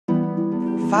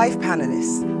5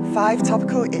 panelists, 5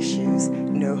 topical issues,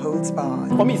 no holds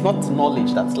barred. For me, it's not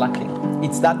knowledge that's lacking.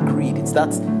 It's that greed, it's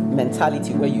that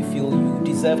mentality where you feel you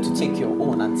deserve to take your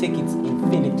own and take it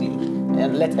infinitely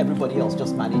and let everybody else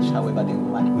just manage however they will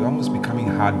manage. We're almost becoming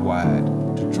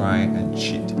hardwired to try and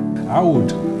cheat. I would,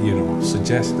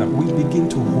 suggest that we begin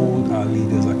to hold our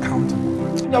leaders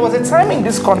accountable. There was a time in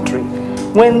this country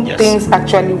when things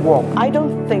actually work. I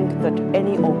don't think that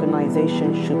any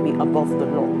organization should be above the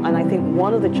law. And I think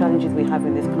one of the challenges we have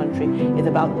in this country is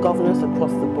about governance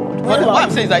across the board. But what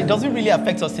I'm saying is that it doesn't really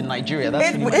affect us in Nigeria.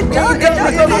 That's It does.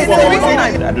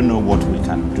 I don't know what we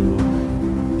can do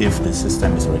if the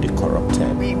system is already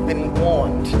corrupted. We've been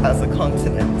warned as a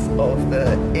continent of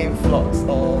the influx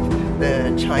of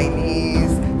the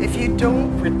Chinese. If you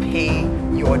don't repay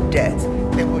your debt,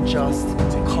 they will just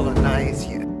colonize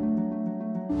you.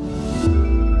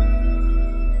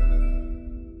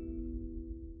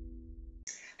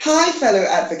 Hi, fellow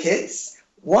advocates.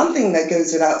 One thing that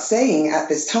goes without saying at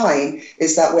this time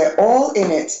is that we're all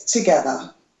in it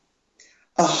together.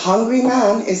 A hungry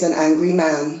man is an angry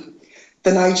man.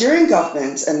 The Nigerian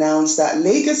government announced that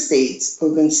Lagos State,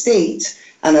 Ogun State,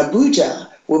 and Abuja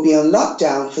will be on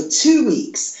lockdown for 2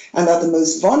 weeks and that the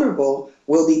most vulnerable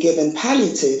will be given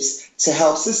palliatives to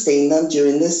help sustain them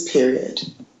during this period.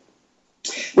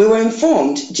 We were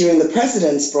informed during the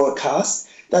president's broadcast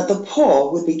that the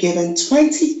poor would be given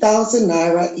 20,000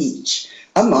 naira each,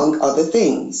 among other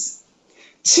things.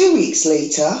 2 weeks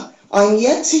later, I'm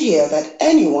yet to hear that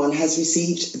anyone has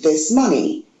received this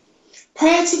money.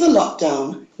 Prior to the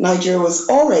lockdown, Nigeria was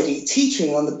already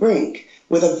teetering on the brink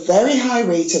with a very high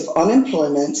rate of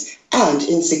unemployment and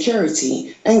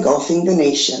insecurity engulfing the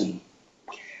nation.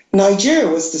 Nigeria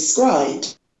was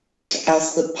described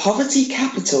as the poverty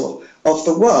capital of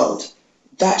the world.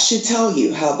 That should tell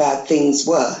you how bad things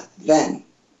were then.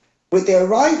 With the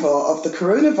arrival of the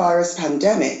coronavirus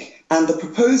pandemic and the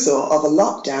proposal of a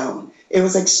lockdown, it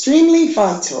was extremely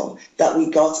vital that we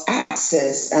got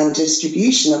access and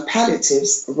distribution of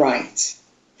palliatives right.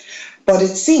 But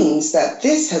it seems that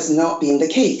this has not been the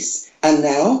case, and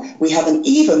now we have an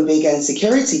even bigger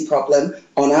insecurity problem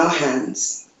on our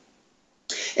hands.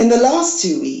 In the last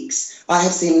 2 weeks, I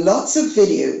have seen lots of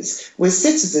videos with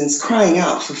citizens crying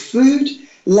out for food,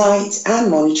 light, and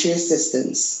monetary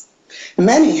assistance.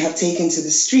 Many have taken to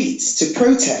the streets to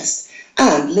protest,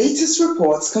 and latest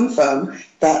reports confirm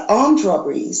that armed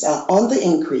robberies are on the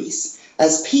increase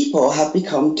as people have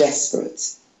become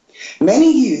desperate.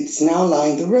 Many youths now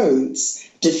line the roads,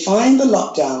 defying the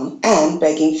lockdown and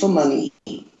begging for money.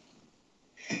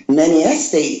 Many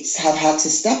estates have had to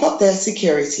step up their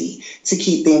security to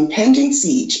keep the impending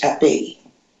siege at bay.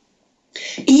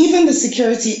 Even the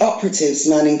security operatives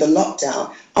manning the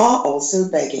lockdown are also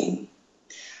begging.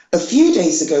 A few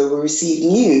days ago, we received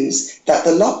news that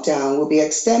the lockdown will be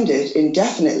extended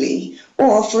indefinitely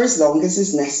or for as long as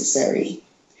is necessary.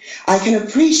 I can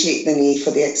appreciate the need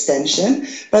for the extension,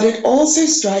 but it also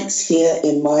strikes fear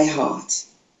in my heart.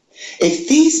 If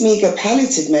these meager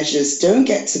palliative measures don't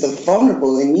get to the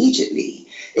vulnerable immediately,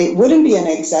 it wouldn't be an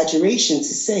exaggeration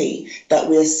to say that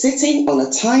we're sitting on a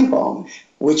time bomb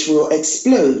which will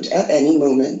explode at any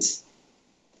moment.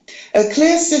 A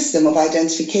clear system of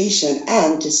identification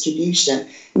and distribution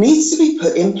needs to be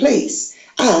put in place,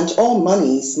 and all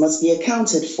monies must be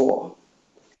accounted for.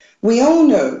 We all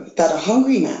know that a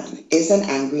hungry man is an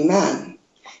angry man.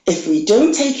 If we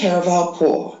don't take care of our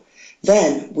poor,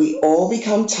 then we all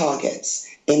become targets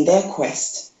in their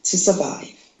quest to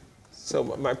survive. So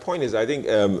my point is, I think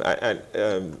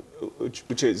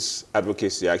Uche's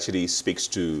advocacy actually speaks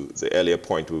to the earlier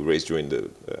point we raised during the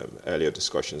earlier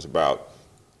discussions about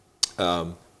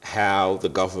how the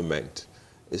government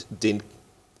didn't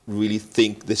really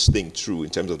think this thing through in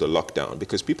terms of the lockdown,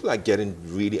 because people are getting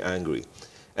really angry.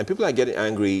 And people are getting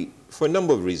angry for a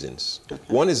number of reasons. Okay.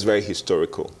 One is very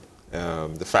historical.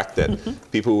 The fact that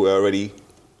people were already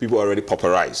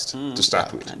pauperized to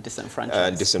start with. And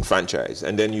disenfranchised.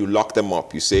 And then you lock them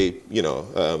up. You say,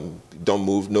 don't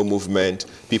move, no movement.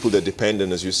 People that depend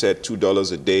on, as you said,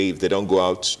 $2 a day. If they don't go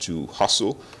out to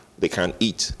hustle, they can't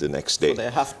eat the next day. So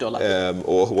they're $50.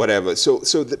 Or whatever. So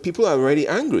the people are already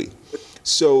angry.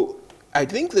 So I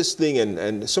think this thing,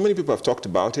 and so many people have talked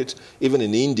about it, even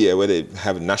in India where they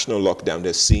have a national lockdown,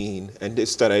 they're seeing, and they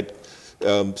started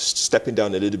stepping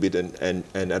down a little bit and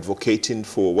advocating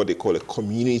for what they call a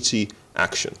community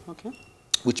action,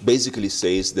 which basically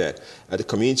says that at the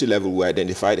community level we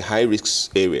identify the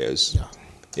high-risk areas,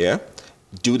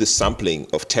 do the sampling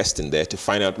of testing there to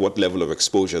find out what level of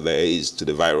exposure there is to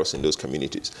the virus in those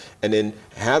communities, and then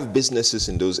have businesses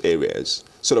in those areas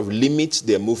sort of limit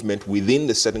their movement within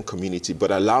the certain community,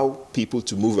 but allow people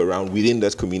to move around within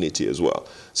that community as well,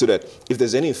 so that if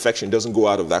there's any infection, it doesn't go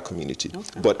out of that community,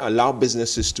 but allow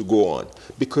businesses to go on.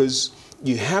 Because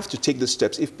you have to take the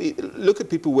steps. Look at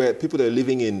people that are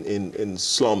living in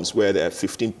slums where there are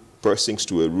 15 persons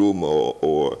to a room,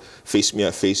 or face me, I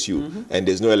face you, and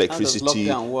there's no electricity,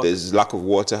 there's lack of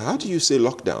water. How do you say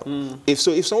lockdown?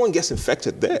 If someone gets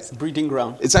infected there, it's breeding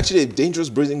ground. It's actually a dangerous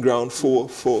breeding ground for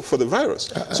the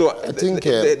virus. So I think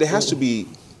there has to be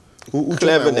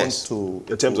cleverness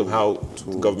in terms of how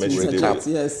government should deal with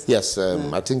it. Yes,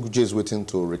 I think Uche is waiting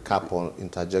to recap or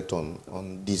interject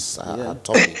on this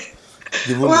topic.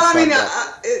 Well, I mean,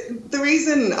 the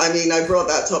reason, I brought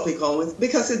that topic on was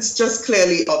because it's just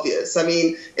clearly obvious. I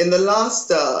mean, in the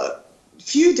last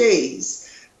few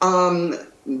days,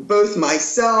 both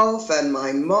myself and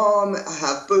my mom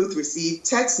have both received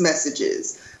text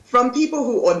messages from people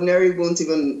who ordinarily won't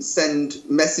even send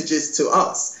messages to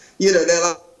us. You know,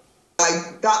 they're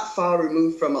like that far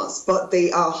removed from us, but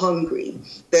they are hungry.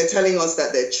 They're telling us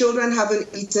that their children haven't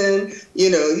eaten.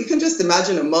 You know, you can just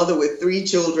imagine a mother with 3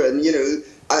 children, you know,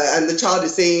 and the child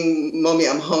is saying, "Mommy,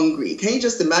 I'm hungry." Can you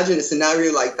just imagine a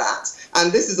scenario like that?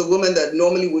 And this is a woman that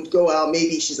normally would go out,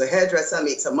 maybe she's a hairdresser,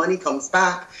 makes her money, comes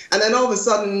back, and then all of a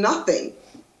sudden nothing.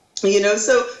 You know,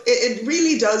 so it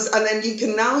really does. And then you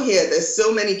can now hear there's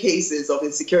so many cases of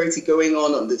insecurity going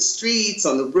on the streets,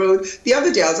 on the road. The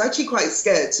other day, I was actually quite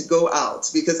scared to go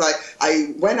out because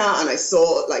I went out and I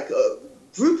saw like a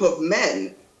group of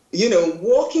men, you know,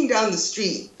 walking down the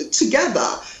street together.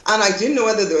 And I didn't know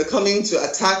whether they were coming to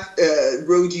attack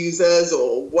road users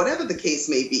or whatever the case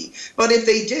may be. But if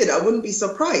they did, I wouldn't be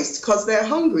surprised because they're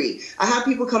hungry. I have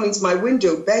people coming to my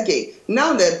window begging.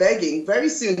 Now they're begging. Very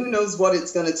soon, who knows what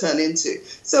it's going to turn into.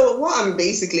 So what I'm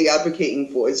basically advocating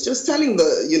for is just telling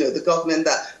the government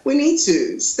that we need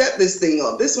to step this thing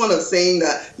up. This one of saying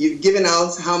that you've given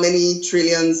out how many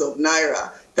trillions of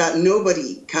naira that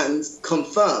nobody can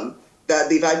confirm that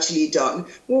they've actually done.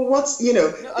 Well,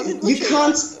 you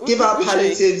can't give out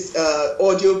palliatives,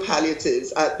 audio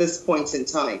palliatives at this point in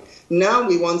time. Now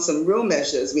we want some real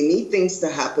measures. We need things to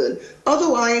happen.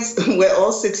 Otherwise, we're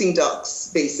all sitting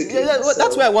ducks, basically. Yeah,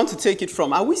 that's where I want to take it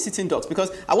from. Are we sitting ducks? Because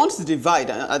I want to divide,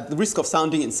 at the risk of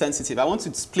sounding insensitive, I want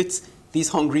to split these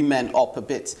hungry men up a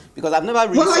bit, because I've never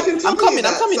really. Well, I'm coming.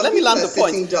 Let me land the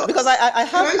point, because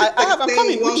I'm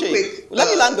coming. Uche, let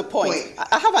me land the point.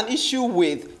 I have an issue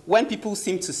with when people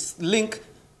seem to link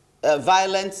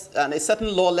violence and a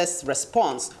certain lawless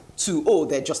response to,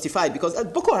 they're justified because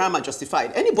Boko Haram are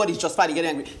justified. Anybody's justified in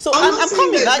getting angry. So I'm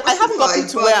coming. I haven't gotten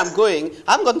to where I'm going.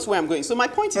 I haven't gotten to where I'm going. So my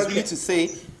point is really to say,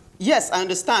 yes, I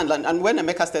understand. And when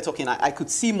Emeka started talking, I could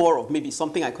see more of maybe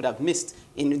something I could have missed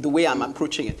in the way I'm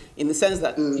approaching it. In the sense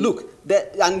that, look,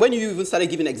 and when you even started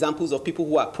giving examples of people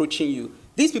who are approaching you,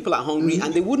 these people are hungry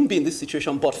and they wouldn't be in this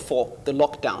situation but for the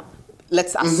lockdown.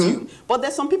 Let's assume. But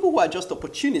there's some people who are just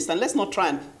opportunists, and let's not try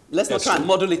and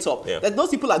model it up. Yeah. That those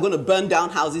people are going to burn down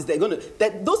houses.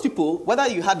 Those people, whether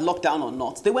you had lockdown or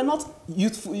not, they were not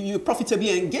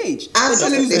profitably engaged.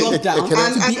 Absolutely. They just used lockdown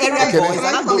to be area boys.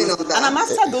 And I'm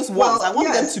after those ones. I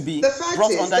want them to be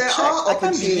brought under check. I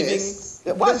can't be giving.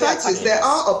 The fact is, there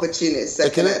are opportunists,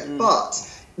 but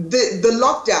the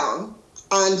lockdown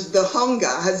and the hunger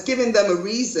has given them a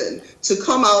reason to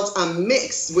come out and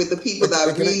mix with the people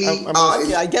that really are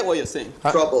in I get what you're saying.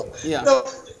 Trouble.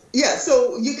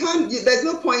 So you can't, there's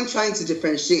no point trying to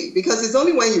differentiate, because it's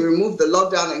only when you remove the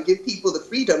lockdown and give people the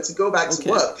freedom to go back to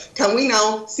work can we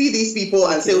now see these people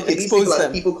and say, okay, these people are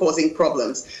the people causing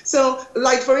problems. So,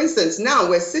 like, for instance, now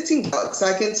we're sitting down, so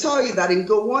I can tell you that in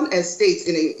Gowon Estate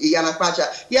in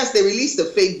Yanakwacha, yes, they released a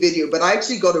fake video, but I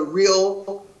actually got a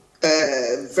real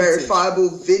verifiable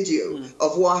video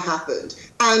of what happened.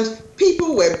 And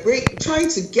people were trying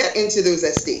to get into those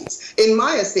estates. In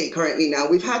my estate currently now,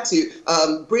 we've had to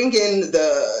bring in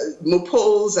the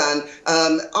mopoles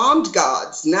and armed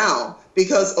guards now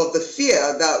because of the fear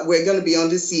that we're going to be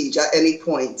under siege at any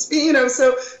point. You know,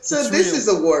 so this is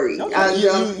a worry. Okay.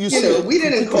 And, we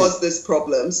didn't cause this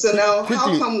problem. So now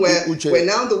how come we're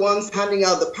now the ones handing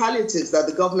out the palliatives that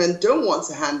the government don't want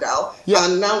to hand out,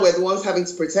 and now we're the ones having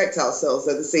to protect ourselves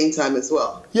at the same time as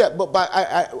well? Yeah, but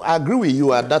I agree with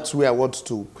you, and that's where I want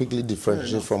to quickly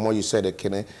differentiate from what you said,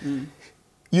 Ekene.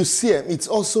 You see, it's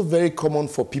also very common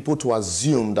for people to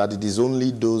assume that it is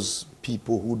only those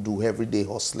people who do everyday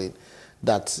hustling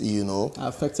that, you know,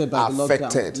 affected by the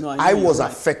affected. lockdown. No, I was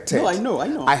affected. No, I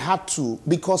know. I had to,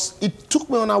 because it took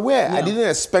me unaware. Yeah. I didn't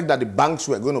expect that the banks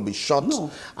were going to be shut.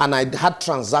 No. And I had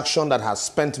transaction that I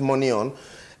spent money on,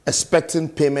 expecting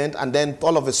payment, and then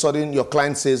all of a sudden your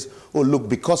client says, oh, look,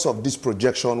 because of this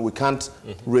projection, we can't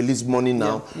release money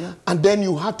now. Yeah. And then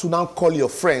you had to now call your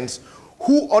friends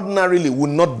who ordinarily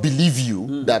would not believe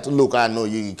you that, look, I know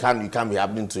you can't be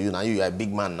happening to you now. You are a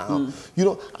big man now. You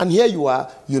know, and here you are,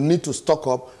 you need to stock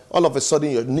up. All of a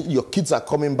sudden, your kids are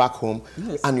coming back home,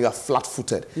 and you are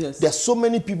flat-footed. Yes. There are so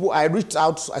many people. I reached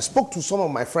out, I spoke to some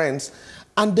of my friends,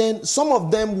 and then some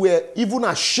of them were even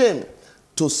ashamed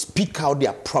to speak out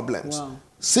their problems. Wow.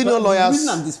 Senior lawyers. The reason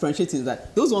I'm differentiating is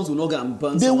that those ones will not go and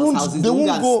burn someone's houses. They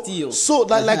won't go steal. So,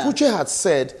 like Uche had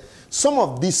said, some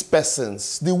of these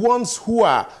persons, the ones who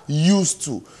are used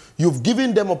to, you've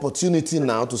given them opportunity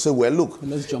now to say, well, look,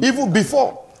 even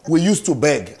before we used to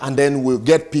beg and then we'll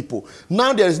get people.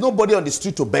 Now there is nobody on the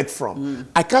street to beg from.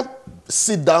 I can't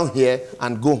sit down here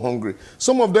and go hungry.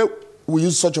 Some of them will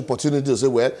use such opportunity to say,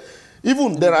 well,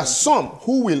 even there are some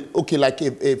who will, okay, like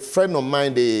a friend of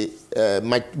mine,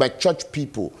 my church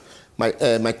people,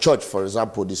 my church, for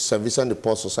example, the Service and the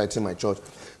Poor Society, my church,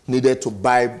 needed to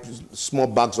buy small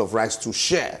bags of rice to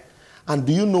share. And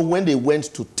do you know when they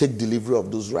went to take delivery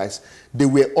of those rice, they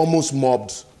were almost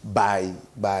mobbed by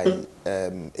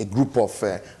a group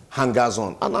of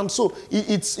hangers-on. And so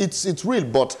it's real,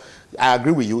 but I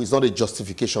agree with you, it's not a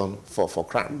justification for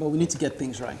crime. But we need to get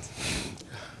things right.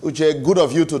 Uche, good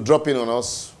of you to drop in on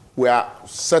us. We are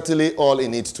certainly all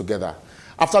in it together.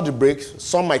 After the break,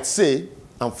 some might say,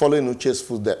 I'm following Uche's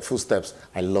footsteps.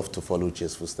 I love to follow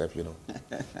Uche's footsteps, you know.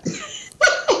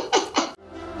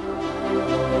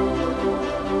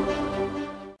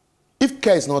 If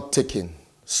care is not taken,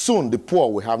 soon the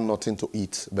poor will have nothing to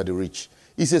eat but the rich.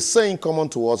 It's a saying common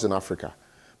to us in Africa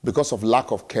because of lack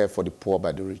of care for the poor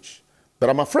by the rich. But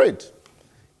I'm afraid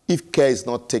if care is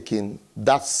not taken,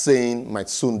 that saying might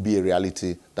soon be a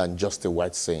reality than just a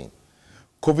white saying.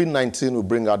 COVID-19 will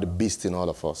bring out the beast in all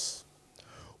of us.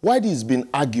 While it has been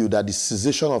argued that the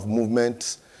cessation of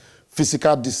movement,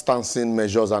 physical distancing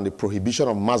measures, and the prohibition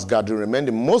of mass gathering remain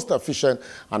the most efficient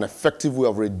and effective way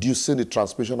of reducing the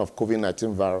transmission of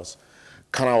COVID-19 virus,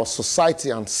 can our society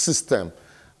and system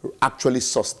actually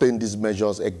sustain these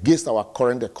measures against our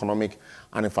current economic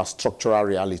and infrastructural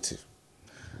reality?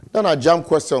 Then a jam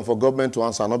question for government to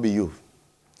answer, not be you.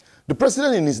 The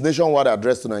president in his nationwide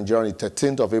address to Nigeria on the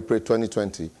 13th of April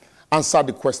 2020 answered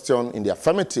the question in the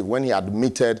affirmative when he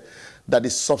admitted that the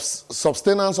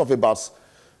sustenance of about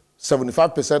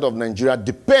 75% of Nigeria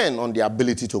depend on their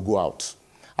ability to go out,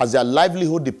 as their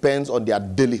livelihood depends on their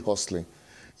daily hustling.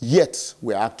 Yet,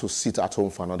 we are asked to sit at home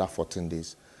for another 14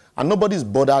 days. And nobody is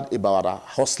bothered about our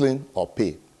hustling or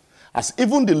pay, as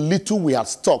even the little we had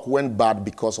stock went bad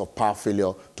because of power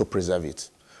failure to preserve it.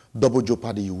 Double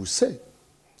jeopardy, you will say.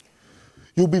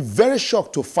 You'll be very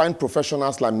shocked to find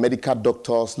professionals like medical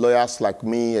doctors, lawyers like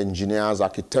me, engineers,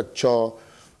 architecture,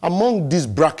 among this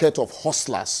bracket of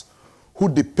hustlers who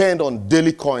depend on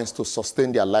daily coins to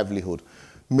sustain their livelihood,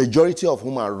 majority of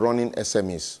whom are running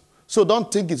SMEs. So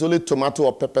don't think it's only tomato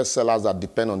or pepper sellers that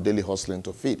depend on daily hustling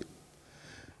to feed.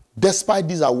 Despite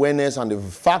this awareness and the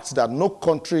fact that no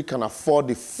country can afford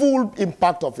the full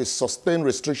impact of a sustained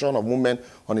restriction of movement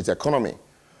on its economy,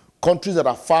 countries that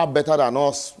are far better than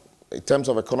us in terms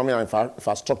of economy and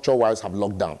infrastructure-wise have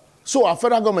locked down. So our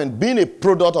federal government, being a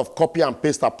product of copy and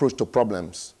paste approach to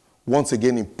problems, once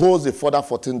again imposed a further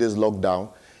 14 days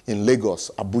lockdown in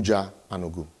Lagos, Abuja, and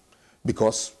Ogun.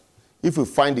 Because if we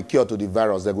find the cure to the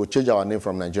virus, they will change our name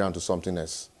from Nigerian to something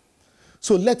else.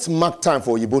 So let's mark time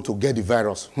for Oyibo to get the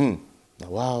virus.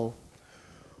 Wow.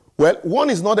 Well, one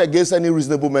is not against any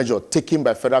reasonable measure taken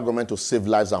by federal government to save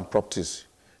lives and properties.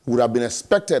 It would have been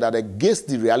expected that against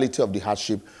the reality of the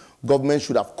hardship, government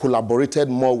should have collaborated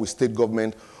more with state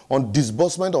government on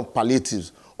disbursement of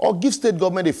palliatives, or give state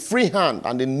government a free hand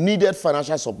and the needed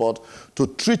financial support to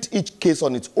treat each case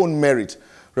on its own merit,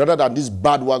 rather than this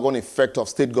bad wagon effect of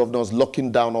state governors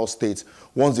locking down all states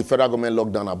once the federal government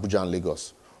locked down Abuja and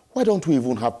Lagos. Why don't we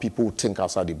even have people who think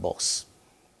outside the box?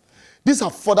 These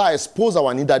have further exposed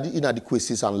our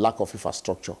inadequacies and lack of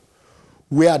infrastructure.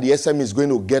 Where the SME is going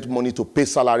to get money to pay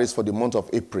salaries for the month of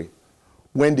April,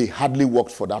 when they hardly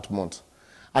worked for that month?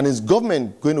 And is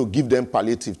government going to give them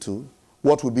palliative too?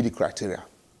 What will be the criteria?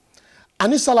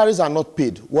 And if salaries are not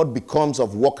paid, what becomes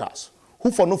of workers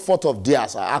who for no fault of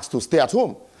theirs are asked to stay at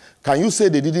home? Can you say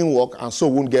they didn't work and so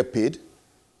won't get paid?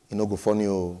 You know, go funny.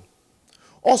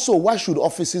 Also, why should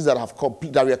offices that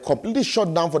were completely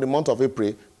shut down for the month of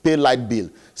April pay light bill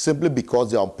simply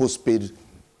because they are on postpaid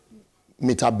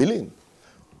meter billing?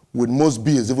 with most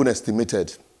bills even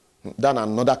estimated, than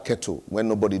another kettle when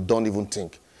nobody don't even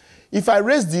think. If I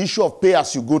raise the issue of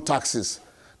pay-as-you-go taxes,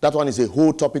 that one is a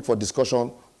whole topic for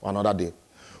discussion for another day.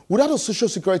 Without a social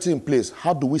security in place,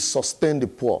 how do we sustain the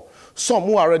poor? Some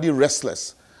who are already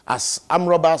restless, as armed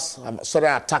robbers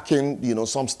started attacking,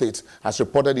 some states, as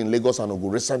reported in Lagos and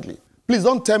Ogun recently. Please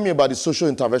don't tell me about the social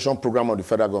intervention program of the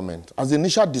federal government, as the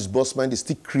initial disbursement is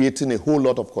still creating a whole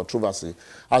lot of controversy,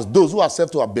 as those who are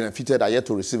said to have benefited are yet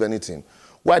to receive anything,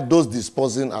 while those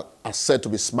disbursing are said to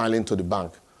be smiling to the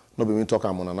bank. Not be me talking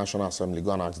on a National Assembly,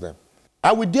 go and ask them.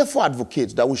 I would therefore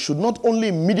advocate that we should not only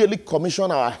immediately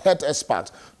commission our health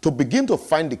experts to begin to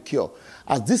find the cure,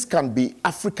 as this can be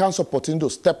Africans' opportunity to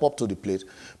step up to the plate,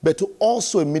 but to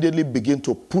also immediately begin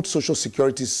to put social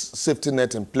security safety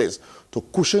net in place to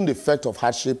cushion the effect of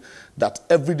hardship that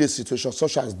everyday situations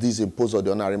such as these impose on the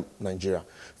ordinary Nigeria.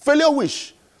 Failure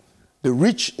which the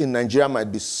rich in Nigeria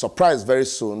might be surprised very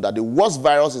soon that the worst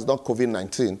virus is not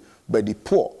COVID-19, but the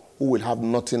poor who will have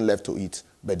nothing left to eat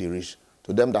but the rich.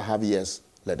 To them that have ears,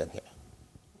 let them hear.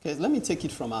 Okay, let me take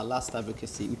it from our last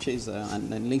advocacy, Uche's,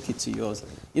 and then link it to yours.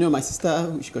 My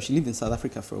sister, because she lived in South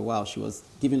Africa for a while, she was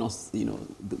giving us,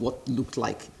 what looked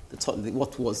like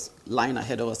what was lying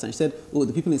ahead of us. And she said, oh,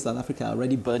 the people in South Africa are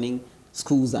already burning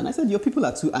schools. And I said, your people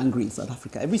are too angry in South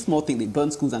Africa. Every small thing, they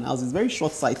burn schools and houses. Very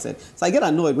short-sighted. So I get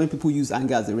annoyed when people use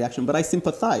anger as a reaction, but I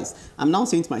sympathize. I'm now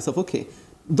saying to myself, okay,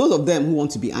 those of them who want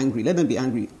to be angry, let them be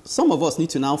angry. Some of us need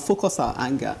to now focus our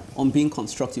anger on being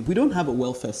constructive. We don't have a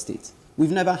welfare state.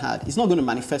 We've never had. It's not going to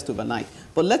manifest overnight.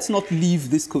 But let's not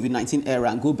leave this COVID-19 era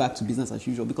and go back to business as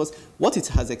usual, because what it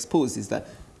has exposed is that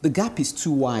the gap is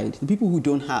too wide. The people who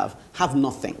don't have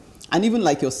nothing. And even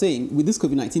like you're saying, with this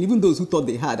COVID-19, even those who thought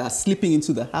they had are slipping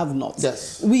into the have-nots.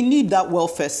 Yes. We need that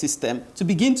welfare system to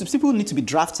begin to, people need to be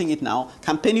drafting it now,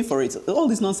 campaigning for it. All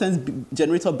this nonsense,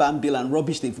 generator ban bill and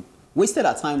rubbish they've wasted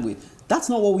our time with. That's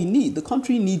not what we need. The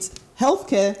country needs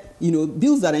healthcare,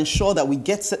 bills that ensure that we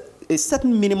get a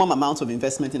certain minimum amount of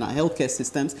investment in our healthcare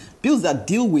systems, bills that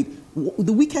deal with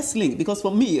the weakest link. Because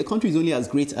for me, a country is only as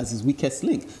great as its weakest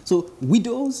link. So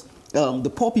widows,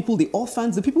 the poor people, the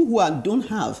orphans, the people who don't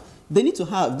have, they need to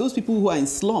have. Those people who are in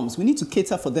slums, we need to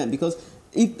cater for them, because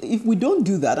if we don't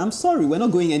do that, I'm sorry, we're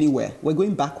not going anywhere. We're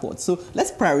going backwards. So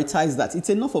let's prioritize that. It's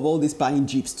enough of all this buying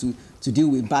jeeps to deal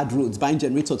with bad roads, buying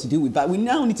generators to deal with bad. We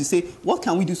now need to say, what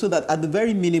can we do so that at the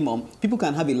very minimum, people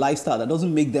can have a lifestyle that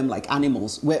doesn't make them like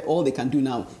animals, where all they can do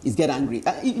now is get angry.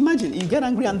 Imagine, you get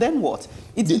angry and then what?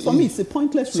 For me, it's a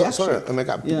pointless reaction. Sorry,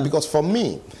 Emeka, because for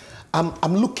me, I'm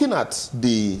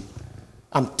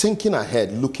thinking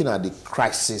ahead, looking at the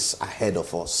crisis ahead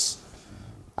of us.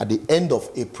 At the end of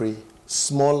April,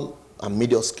 small and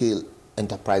medium-scale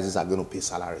enterprises are going to pay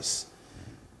salaries.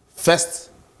 First,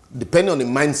 depending on the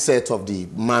mindset of the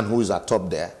man who is at top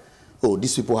there, oh,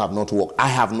 these people have not worked. I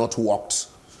have not worked.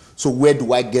 So where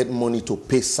do I get money to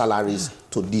pay salaries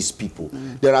to these people?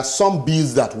 There are some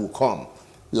bills that will come,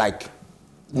 like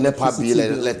NEPA bill,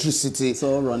 electricity. It's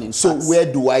all running so fast.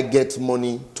 Where do I get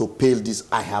money to pay this?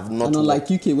 I have not. And unlike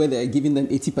UK, where they're giving them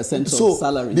 80% of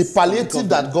salaries. The palliative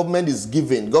that government is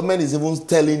giving, government is even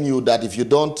telling you that if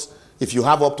you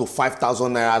have up to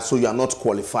 5,000 naira, so you are not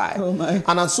qualified. Oh my.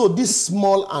 And so this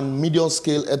small and medium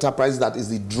scale enterprise that is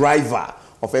the driver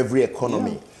of every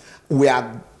economy,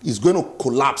 is going to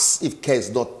collapse if care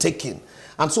is not taken.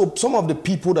 And so some of the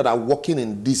people that are working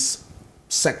in these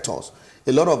sectors,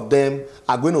 a lot of them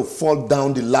are going to fall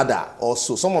down the ladder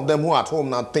also. Some of them who are at home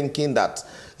now thinking that,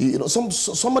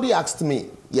 somebody asked me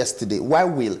yesterday, why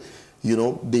will,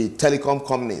 the telecom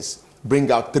companies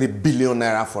bring out 3 billion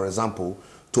naira, for example,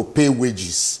 to pay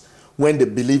wages when they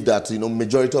believe that,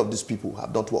 majority of these people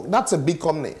have not worked. That's a big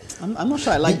company. I'm not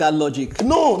sure I like that logic.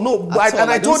 No.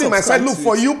 And I told him, I said, look,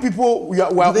 for you people, we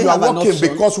are working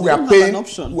because we are paying,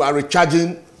 we are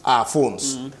recharging our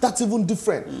phones. That's even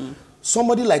different.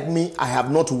 Somebody like me, I have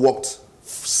not worked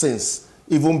since,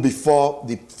 even before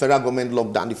the federal government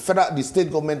lockdown. The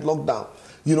state government lockdown,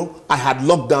 I had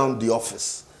locked down the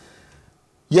office.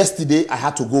 Yesterday, I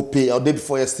had to go pay, or day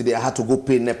before yesterday, I had to go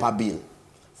pay NEPA bill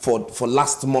for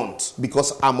last month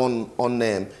because I'm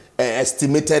on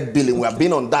estimated billing. We have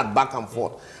been on that back and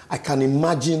forth. I can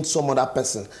imagine some other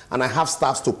person, and I have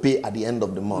staffs to pay at the end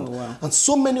of the month. Oh, wow. And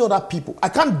so many other people. I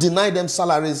can't deny them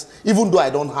salaries, even though I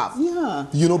don't have.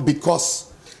 Yeah.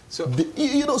 Because,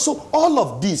 so all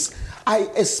of this,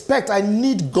 I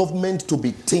need government to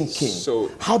be thinking.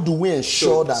 So how do we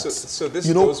ensure that,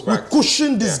 this goes back we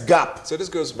cushion this gap? So this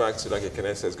goes back to, like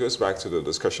Kenneth says, goes back to the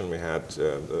discussion we had,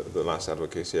 the last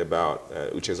advocacy about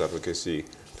Uche's advocacy,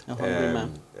 a hungry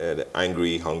man. the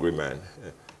angry, hungry man.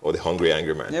 or the hungry,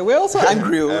 angry man. Yeah, we're also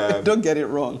angry. Don't get it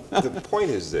wrong. The point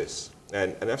is this,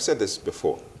 and I've said this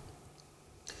before.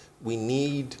 We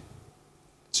need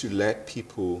to let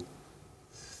people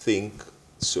think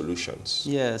solutions.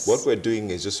 Yes. What we're doing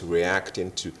is just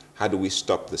reacting to how do we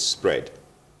stop the spread.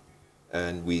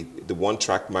 And the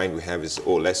one-track mind we have is,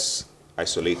 oh, let's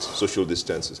isolate, social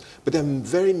distances. But there are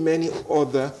very many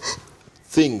other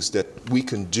things that we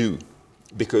can do,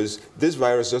 because this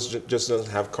virus just doesn't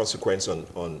have consequence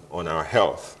on our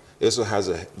health. It also has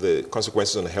the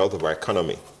consequences on the health of our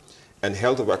economy. And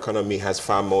health of our economy has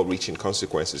far more reaching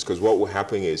consequences, because what will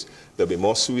happen is there'll be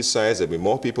more suicides, there'll be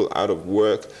more people out of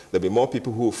work, there'll be more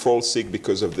people who fall sick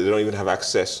because they don't even have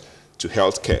access to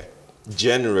health care,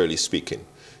 generally speaking.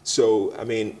 So, I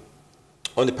mean,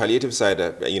 on the palliative side,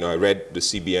 I read the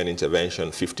CBN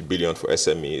intervention, 50 billion for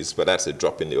SMEs, but that's a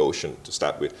drop in the ocean to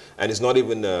start with. And it's not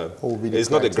even it's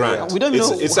not a grant. We don't know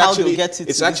how they'll get it.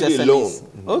 It's actually a loan.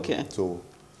 Okay. So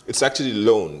it's actually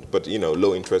loaned, but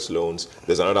low interest loans.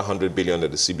 There's another 100 billion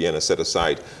that the CBN has set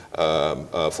aside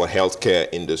for healthcare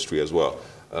industry as well.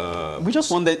 We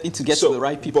just want it to get to the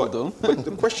right people, though. But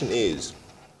the question is,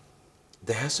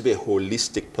 there has to be a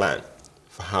holistic plan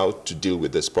for how to deal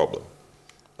with this problem.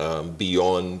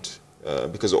 Beyond,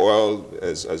 because oil,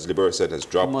 as Libera said, has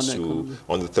dropped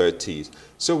on the 30s.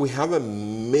 So we have a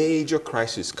major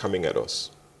crisis coming at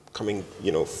us,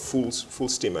 full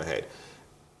steam ahead.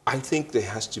 I think there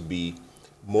has to be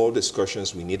more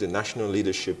discussions. We need a national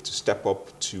leadership to step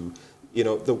up to,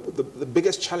 the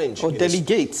biggest challenge. Or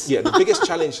delegates. Yeah, the biggest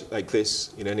challenge like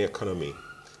this in any economy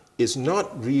is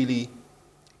not really,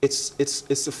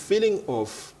 it's a feeling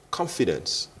of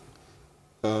confidence.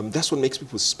 That's what makes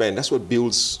people spend. That's what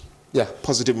builds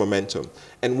positive momentum.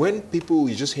 And when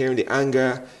you're just hearing the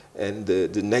anger and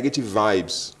the negative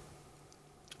vibes,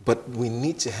 but we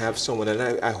need to have someone, and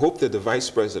I hope that the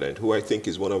vice president, who I think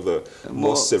is one of the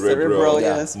more cerebral,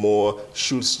 yes.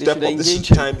 should step up. This is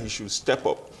the time he should step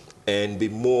up and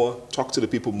talk to the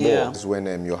people more. Yeah. It's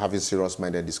when you're having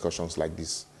serious-minded discussions like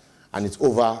this, and it's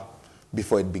over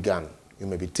before it began. You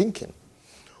may be thinking.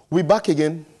 We'll be back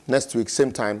again next week,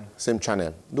 same time, same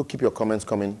channel. Do keep your comments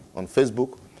coming on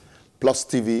Facebook, Plus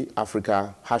TV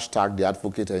Africa,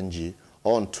 #TheAdvocateNG,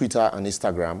 or on Twitter and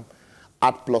Instagram,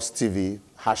 @PlusTV,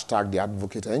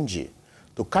 #TheAdvocateNG.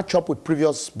 To catch up with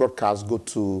previous broadcasts, go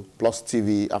to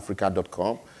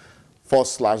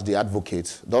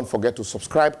plustvafrica.com/TheAdvocate. Don't forget to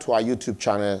subscribe to our YouTube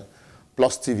channel,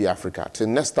 Plus TV Africa. Till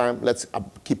next time, let's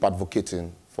keep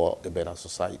advocating for a better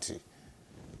society.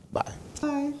 Bye.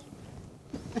 Bye.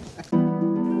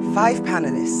 5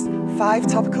 panelists, 5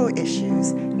 topical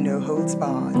issues, no holds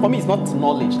barred. For me, it's not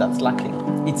knowledge that's lacking.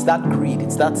 It's that greed,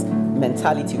 it's that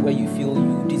mentality where you feel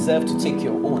you deserve to take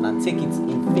your own and take it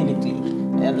infinitely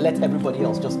and let everybody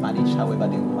else just manage however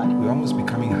they will manage. We're almost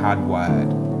becoming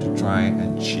hardwired to try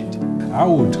and cheat. I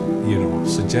would,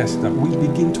 suggest that we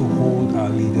begin to hold our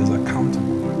leaders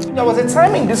accountable. There was a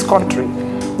time in this country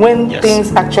when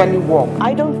things actually work.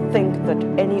 I don't think that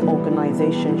any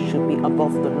organization should be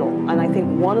above the law. And I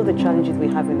think one of the challenges we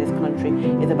have in this country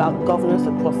is about governance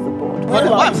across the board. What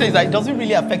I'm saying is that it doesn't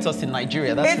really affect us in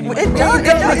Nigeria. That's It does.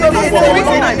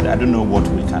 I don't know what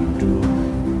we can do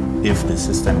if the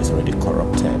system is already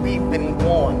corrupted. We've been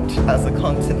warned as a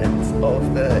continent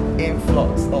of the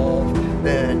influx of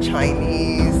the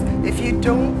Chinese. If you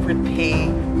don't repay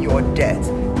your debt,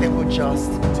 they will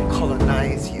just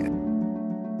colonize you.